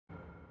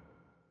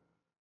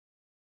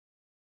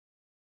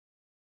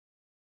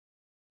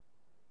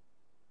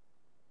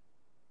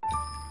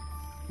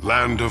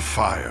Land of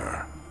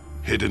Fire,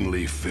 Hidden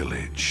Leaf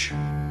Village.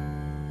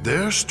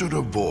 There stood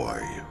a boy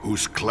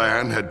whose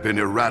clan had been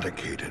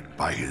eradicated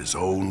by his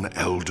own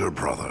elder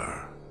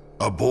brother.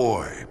 A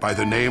boy by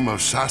the name of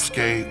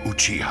Sasuke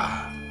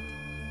Uchiha.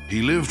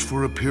 He lived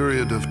for a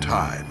period of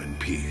time in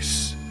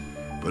peace,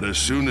 but as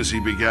soon as he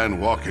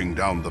began walking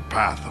down the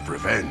path of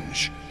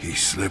revenge, he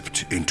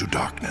slipped into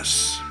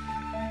darkness.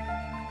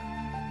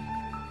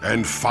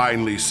 And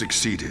finally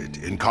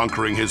succeeded in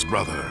conquering his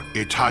brother,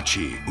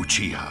 Itachi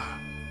Uchiha.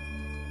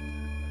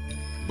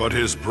 But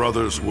his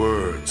brother's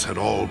words had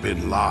all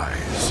been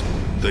lies.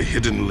 The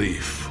Hidden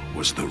Leaf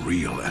was the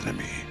real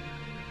enemy.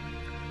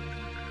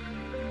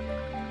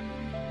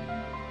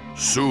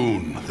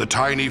 Soon, the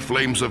tiny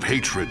flames of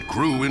hatred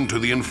grew into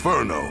the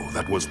inferno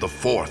that was the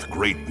Fourth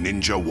Great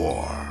Ninja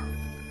War.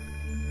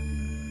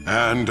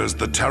 And as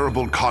the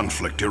terrible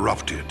conflict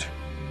erupted,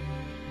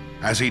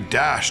 as he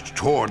dashed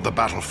toward the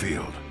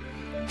battlefield,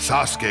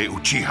 Sasuke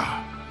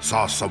Uchiha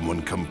saw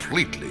someone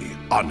completely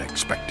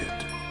unexpected.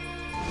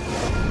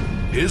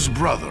 His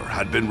brother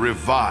had been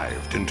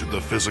revived into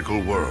the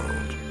physical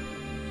world.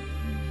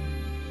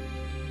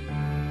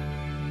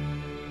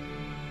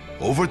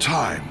 Over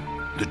time,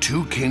 the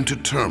two came to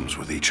terms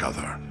with each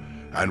other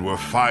and were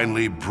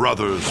finally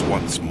brothers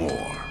once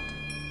more.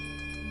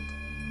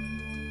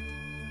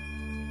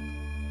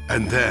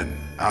 And then,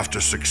 after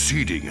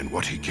succeeding in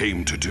what he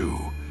came to do,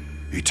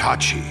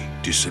 Itachi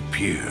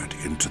disappeared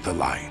into the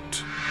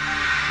light.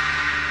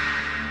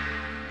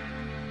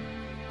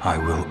 I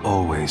will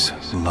always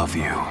love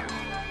you.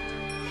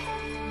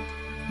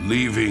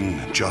 Leaving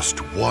just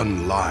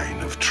one line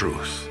of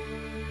truth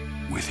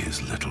with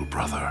his little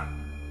brother.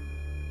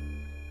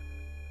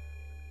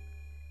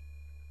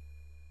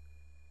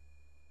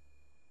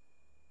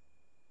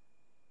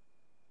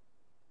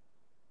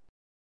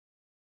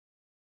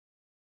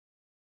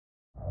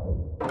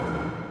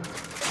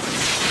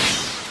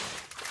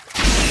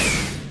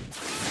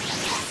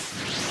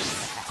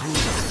 Who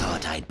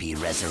thought I'd be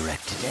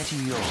resurrected at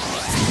your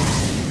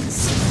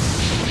hands?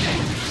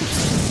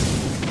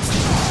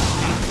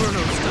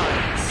 Inferno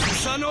style!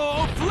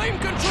 Susanoo flame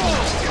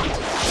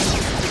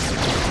control!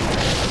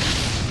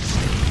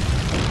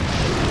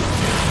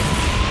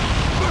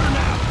 Burn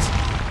out!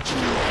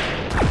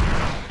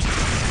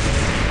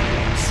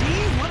 See?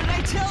 What did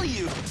I tell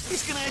you?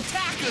 He's gonna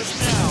attack us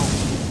now!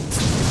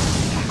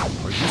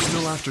 Are you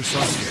still after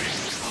Sasuke?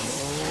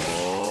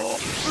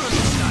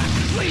 Inferno style!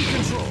 Flame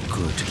control!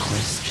 Good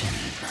question.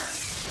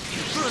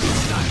 Inferno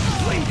style!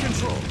 Flame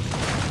control!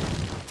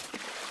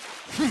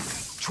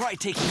 Try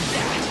taking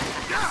that!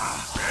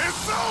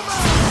 It's over!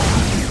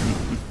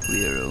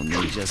 We're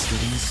only just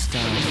getting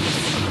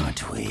started,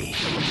 aren't we?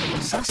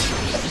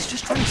 Sasuke is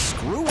just trying to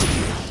screw with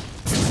you.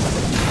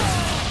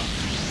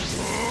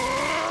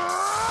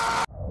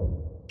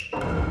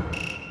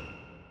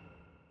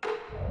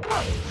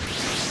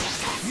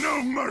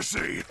 No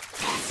mercy!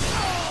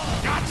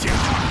 Gotcha!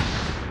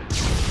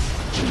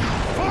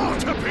 Fall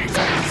to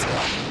pieces!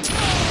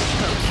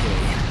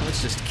 Okay,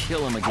 let's just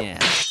kill him again.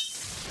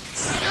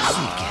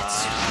 Sasuke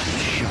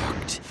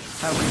shocked.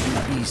 How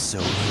could you be so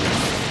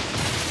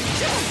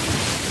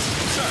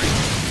Sorry.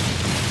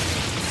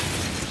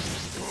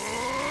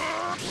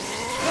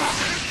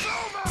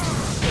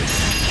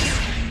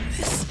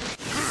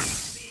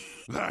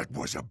 That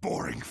was a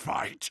boring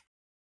fight.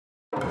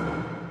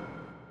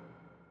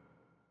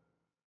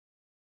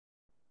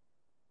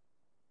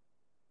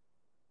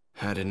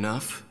 Had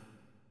enough?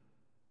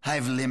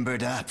 I've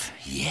limbered up,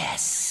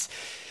 yes.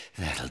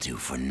 That'll do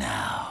for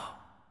now.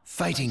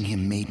 Fighting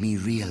him made me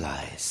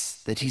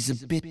realize that he's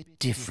a bit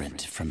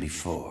different from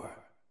before.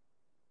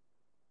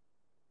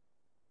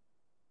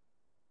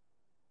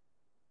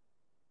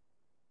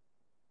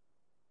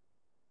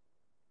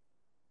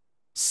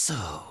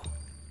 So,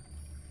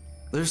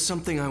 There's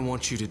something I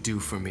want you to do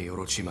for me,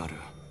 Orochimaru.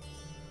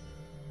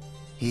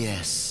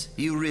 yes,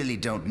 you really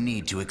don't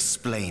need to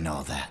explain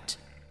all that.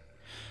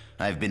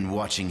 I've been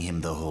watching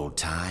him the whole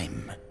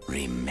time,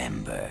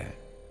 remember?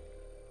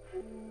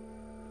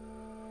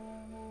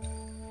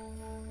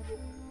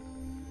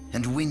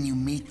 And when you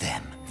meet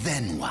them,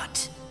 then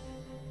what?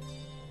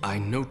 I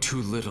know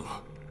too little.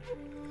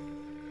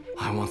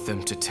 I want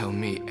them to tell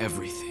me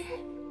everything.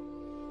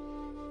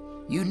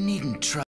 You needn't try.